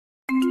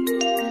A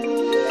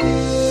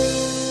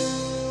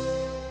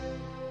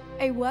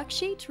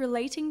worksheet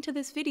relating to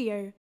this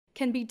video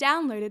can be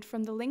downloaded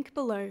from the link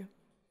below.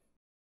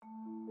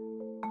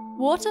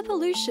 Water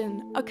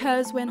pollution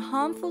occurs when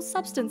harmful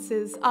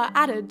substances are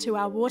added to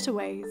our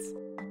waterways,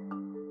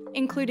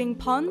 including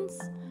ponds,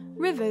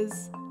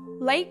 rivers,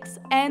 lakes,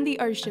 and the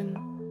ocean.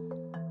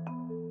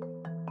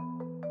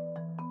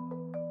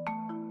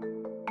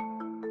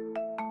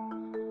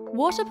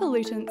 Water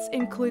pollutants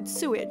include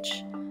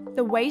sewage,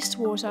 the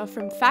wastewater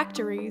from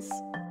factories,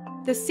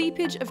 the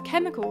seepage of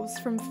chemicals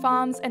from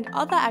farms and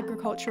other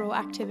agricultural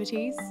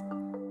activities,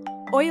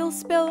 oil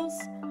spills,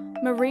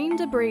 marine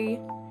debris,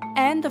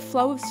 and the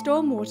flow of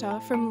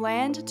stormwater from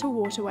land to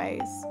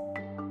waterways.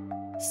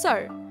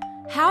 So,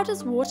 how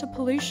does water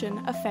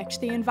pollution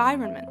affect the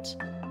environment?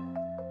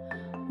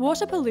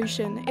 Water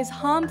pollution is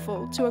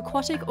harmful to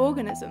aquatic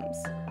organisms.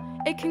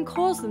 It can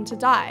cause them to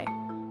die,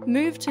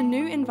 move to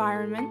new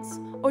environments,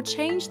 or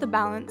change the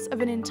balance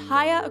of an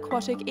entire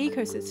aquatic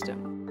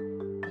ecosystem.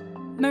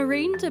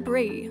 Marine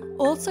debris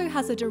also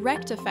has a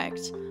direct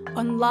effect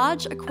on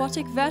large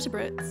aquatic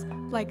vertebrates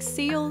like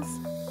seals,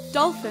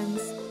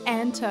 dolphins,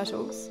 and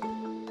turtles.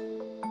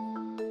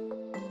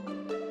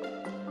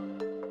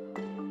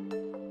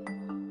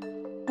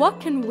 What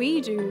can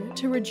we do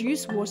to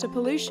reduce water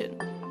pollution?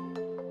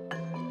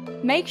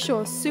 Make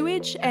sure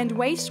sewage and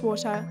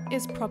wastewater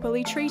is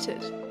properly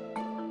treated.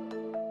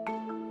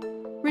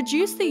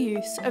 Reduce the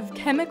use of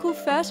chemical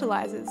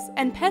fertilizers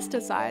and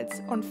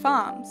pesticides on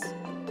farms.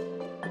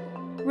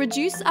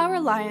 Reduce our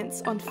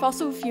reliance on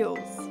fossil fuels.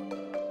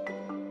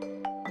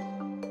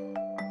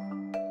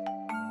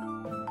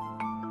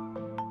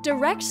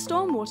 Direct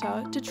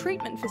stormwater to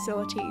treatment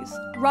facilities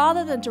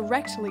rather than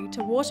directly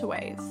to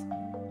waterways.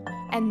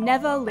 And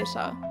never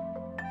litter.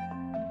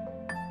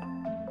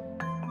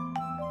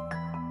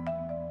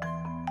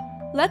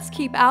 Let's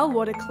keep our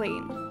water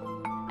clean.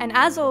 And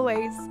as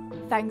always,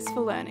 thanks for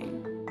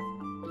learning.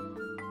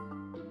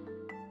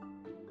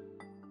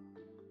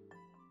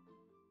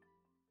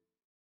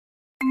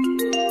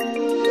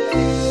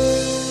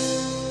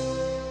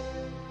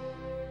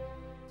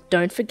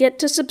 Don't forget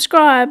to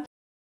subscribe.